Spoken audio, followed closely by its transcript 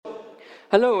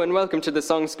Hello and welcome to the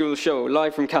Songschool show,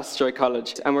 live from Castletroy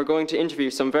College, and we're going to interview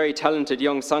some very talented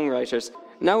young songwriters.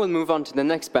 Now we'll move on to the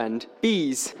next band,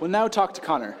 Bees. We'll now talk to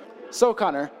Connor. So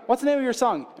Connor, what's the name of your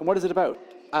song and what is it about?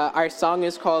 Our song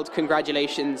is called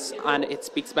Congratulations, and it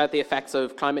speaks about the effects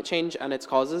of climate change and its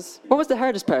causes. What was the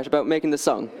hardest part about making the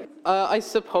song? I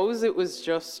suppose it was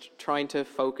just trying to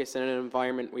focus in an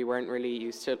environment we weren't really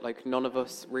used to. Like, none of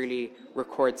us really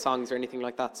record songs or anything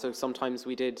like that, so sometimes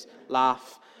we did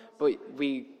laugh, but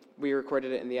we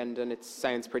recorded it in the end and it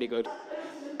sounds pretty good.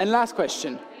 And last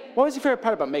question, what was your favorite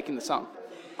part about making the song?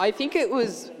 I think it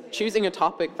was choosing a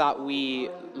topic that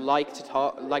we'd like to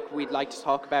talk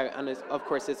about, and of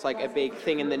course it's like a big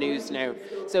thing in the news now.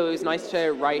 So it was nice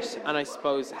to write and I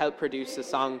suppose help produce a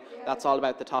song that's all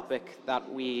about the topic that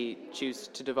we choose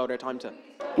to devote our time to.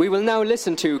 We will now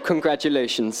listen to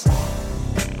Congratulations.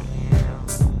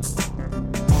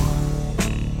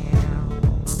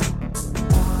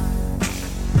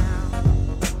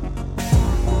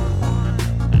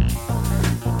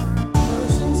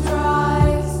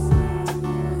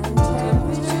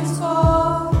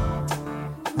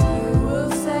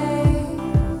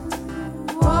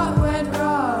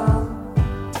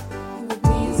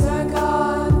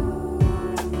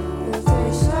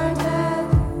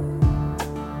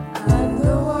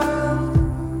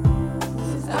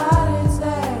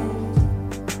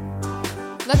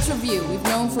 Let's review. We've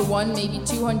known for maybe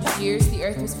 200 years the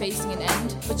Earth was facing an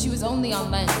end, but she was only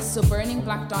on lend, so burning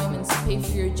black diamonds to pay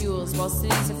for your jewels while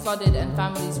cities are flooded and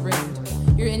families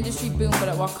ruined. Your industry boomed, but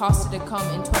at what cost did it come?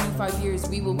 In 25 years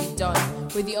we will be done.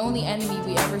 We're the only enemy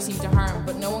we ever seem to harm,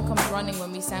 but no one comes running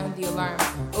when we sound the alarm.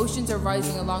 Oceans are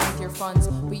rising along with your funds,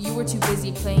 but you were too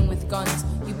busy playing with guns.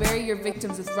 You bury your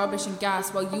victims with rubbish and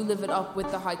gas while you live it up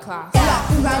with the high class. Yeah,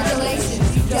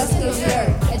 congratulations, you just killed the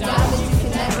earth, a damage you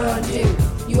can never undo.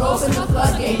 You opened the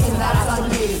floodgates and that's on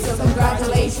you, so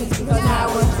congratulations because now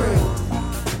we're through.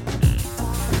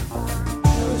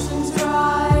 Oceans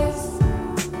rise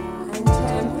and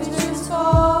temperatures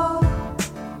fall.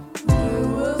 You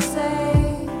will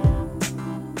say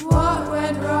what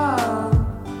went wrong.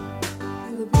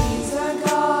 The bees are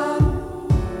gone,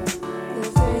 the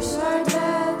fish are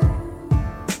dead,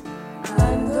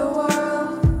 and the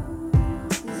world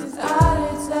is at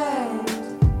its end.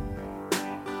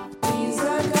 Bees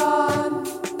are gone,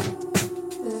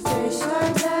 the fish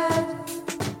are dead,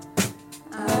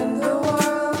 and the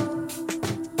world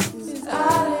is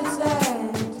at its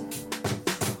end.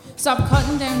 Stop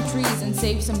cutting down trees and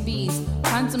save some bees.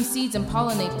 Plant some seeds and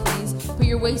pollinate, please. Put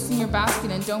your waste in your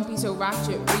basket and don't be so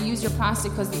ratchet. Reuse your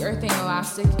plastic cause the earth ain't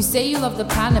elastic. You say you love the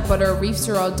planet but our reefs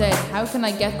are all dead. How can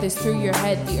I get this through your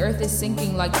head? The earth is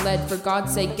sinking like lead. For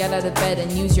God's sake, get out of bed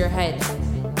and use your head.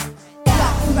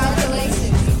 Yeah,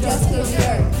 congratulations, you just killed the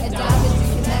earth, a damage you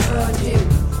can never undo.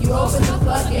 You opened the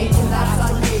floodgates and that's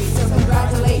on you, so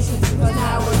congratulations because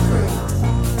now we're through.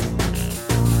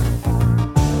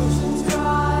 Oceans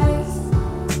rise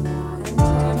and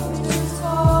temperatures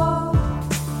fall.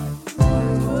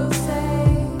 You will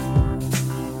say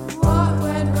what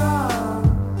went wrong.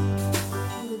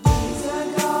 The bees are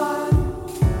gone,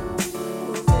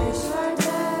 the fish are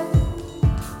dead,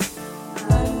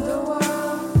 and the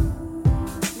world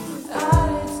is at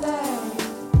its end.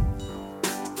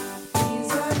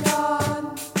 Bees are gone,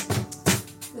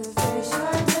 the fish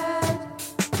are dead,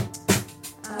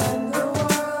 and the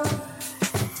world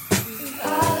is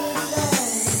at its end.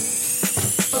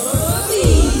 Oh, bees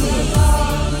are gone,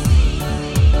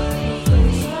 the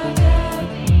fish are dead,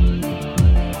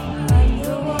 and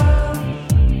the world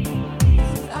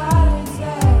is at its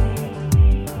end.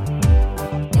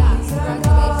 Yeah,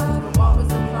 congratulations, but what was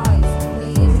the prize? To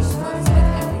me, it just looks like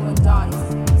everyone dies.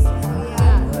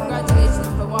 Yeah, congratulations,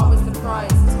 but what was the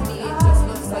prize? To me, it just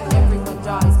looks like everyone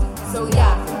dies. So yeah,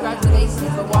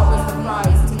 congratulations, but what was the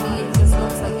prize? To me, it just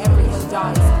looks like everyone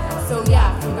dies. So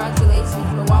yeah, congratulations, but what was the prize? To me, it just looks like everyone dies. Yeah, congratulations,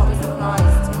 but what was the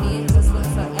prize? To me, it just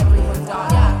looks like everyone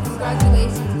dies. Yeah,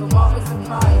 congratulations, but what was the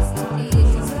prize? To me,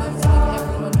 it just looks like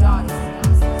everyone dies.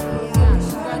 So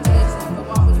yeah, congratulations, but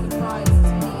what was the prize?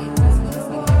 To me, it just looks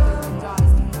like everyone dies.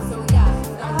 So yeah,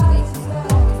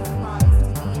 congratulations, but what was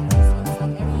the prize? To me, it just looks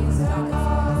like everyone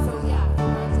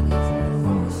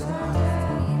dies.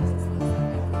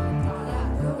 Yeah,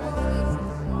 congratulations,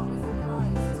 but what was the prize? To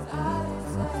me, it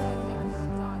just looks like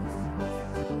everyone dies.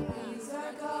 Bees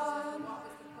are gone,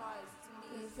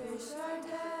 the fish are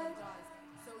dead,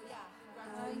 so yeah,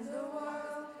 and the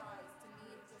world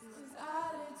is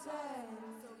at its end.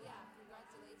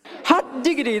 Hot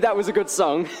diggity, that was a good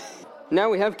song. Now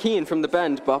we have Cian from the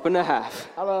band Bop and a Half.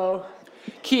 Hello.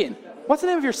 Cian, what's the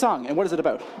name of your song and what is it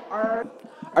about?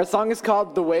 Our song is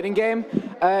called The Waiting Game,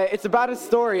 It's about a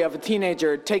story of a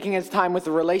teenager taking his time with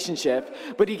a relationship,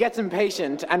 but he gets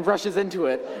impatient and rushes into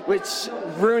it, which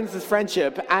ruins his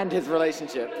friendship and his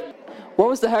relationship. What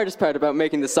was the hardest part about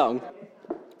making the song?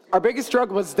 Our biggest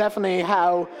struggle was definitely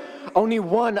how only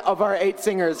one of our 8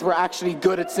 singers were actually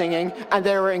good at singing, and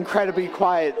they were incredibly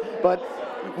quiet. But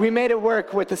we made it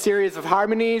work with a series of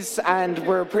harmonies, and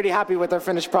we're pretty happy with our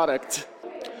finished product.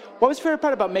 What was your favorite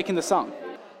part about making the song?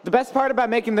 The best part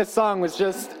about making this song was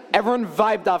just everyone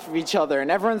vibed off of each other, and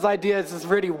everyone's ideas just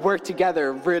really worked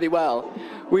together really well.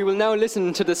 We will now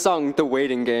listen to the song The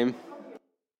Waiting Game.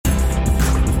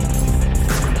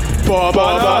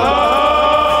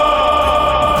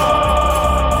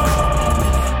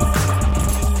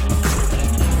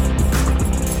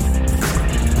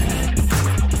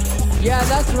 Yeah,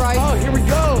 that's right. Oh, here we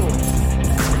go!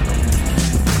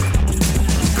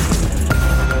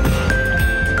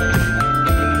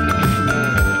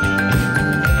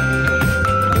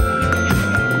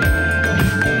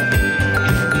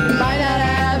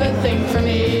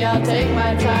 I'll take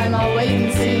my time, I'll wait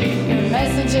and see. Your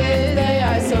messages, they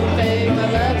are so vague. My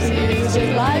love to you is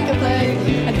just like a plague.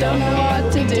 I don't know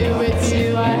what to do with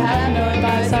you. I have no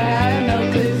advice, I have no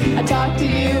clue. I talk to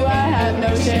you, I have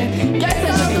no shame. Guess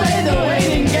I should play the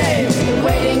waiting game. The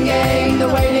waiting game, the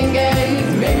waiting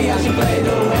game. Maybe I should play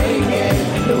the waiting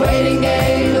game. The waiting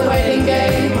game, the waiting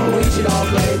game. We should all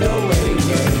play the waiting game.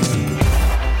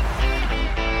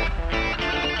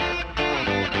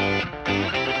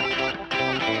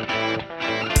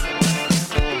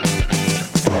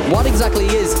 What exactly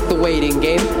is the waiting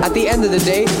game? At the end of the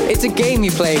day, it's a game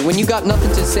you play when you got nothing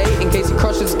to say in case your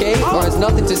crush is gay or has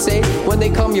nothing to say when they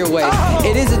come your way.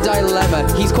 It is a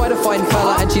dilemma. He's quite a fine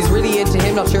fella and she's really into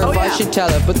him. Not sure if I should tell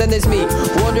her. But then there's me,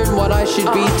 wondering what I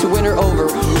should be to win her over.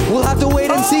 We'll have to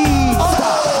wait and see.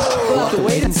 We'll have to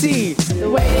wait and see. The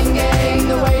waiting game,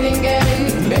 the waiting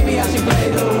game. Maybe I should play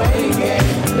the waiting game.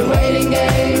 The waiting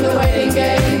game, the waiting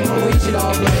game. We should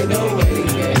all play the waiting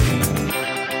game.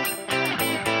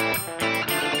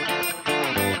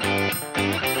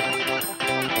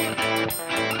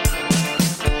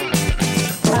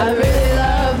 I really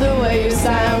love the way you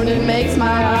sound, it makes my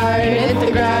heart hit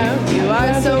the ground. You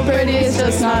are so pretty, it's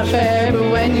just not fair,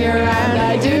 but when you're around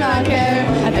I do not care.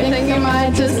 I think I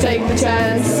might just take the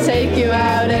chance, take you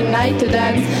out at night to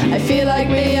dance. I feel like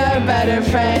we are better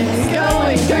friends,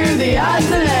 going through the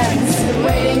odds and ends. The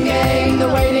waiting game, the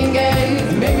waiting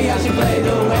game. Maybe I should play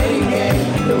the waiting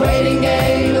game. The waiting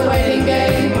game, the waiting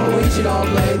game. We should all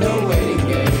play the waiting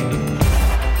game.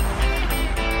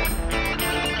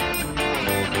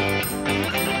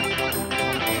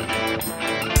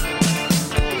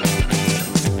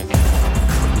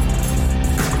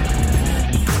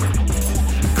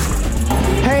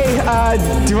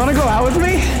 Do you want to go out with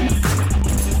me?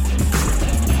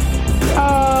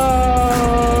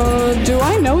 Do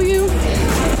I know you?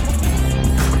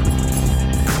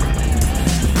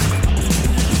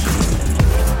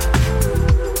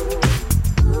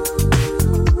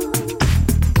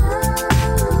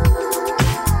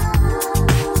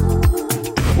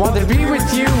 Want to be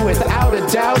with you without a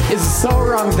doubt. Is so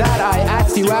wrong that I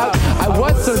asked you out. I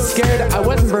was so scared, I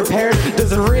wasn't prepared.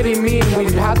 Does it really mean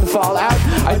we'd have to fall out?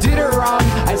 I did it wrong,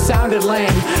 I sounded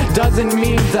lame. Doesn't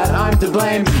mean that I'm to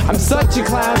blame. I'm such a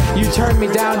clown, you turned me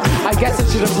down. I guess I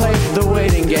should have played the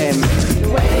waiting game. The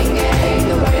waiting game,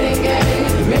 the waiting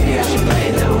game. Maybe I should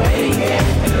play the waiting game.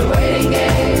 The waiting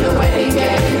game, the waiting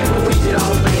game. We should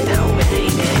all play the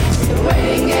waiting game. The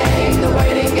waiting game, the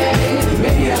waiting game.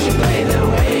 Maybe I should play the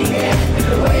waiting game.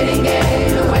 The waiting game,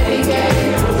 the waiting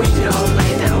game. We should all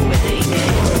play the waiting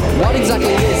game. What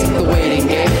exactly is the waiting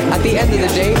game? At the end of the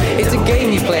day, it's a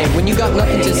game you play when you got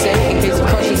nothing to say in case your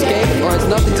crush is gay or has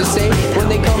nothing to say when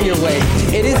they come your way.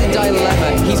 It is a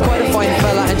dilemma. He's quite a fine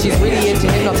fella and she's really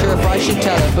into him. Not sure if I should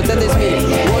tell her. But then there's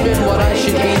me, wondering what I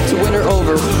should be to win her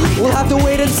over. We'll have to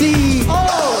wait and see.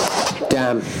 Oh!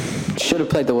 Damn. Should have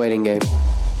played the waiting game.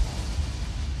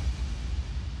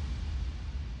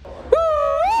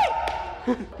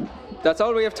 That's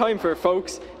all we have time for,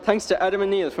 folks. Thanks to Adam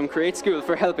and Neil from Create School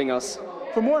for helping us.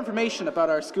 For more information about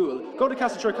our school, go to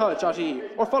castletroycollege.ie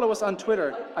or follow us on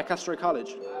Twitter at Castletroy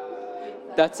College.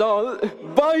 That's all.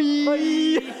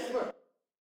 Bye!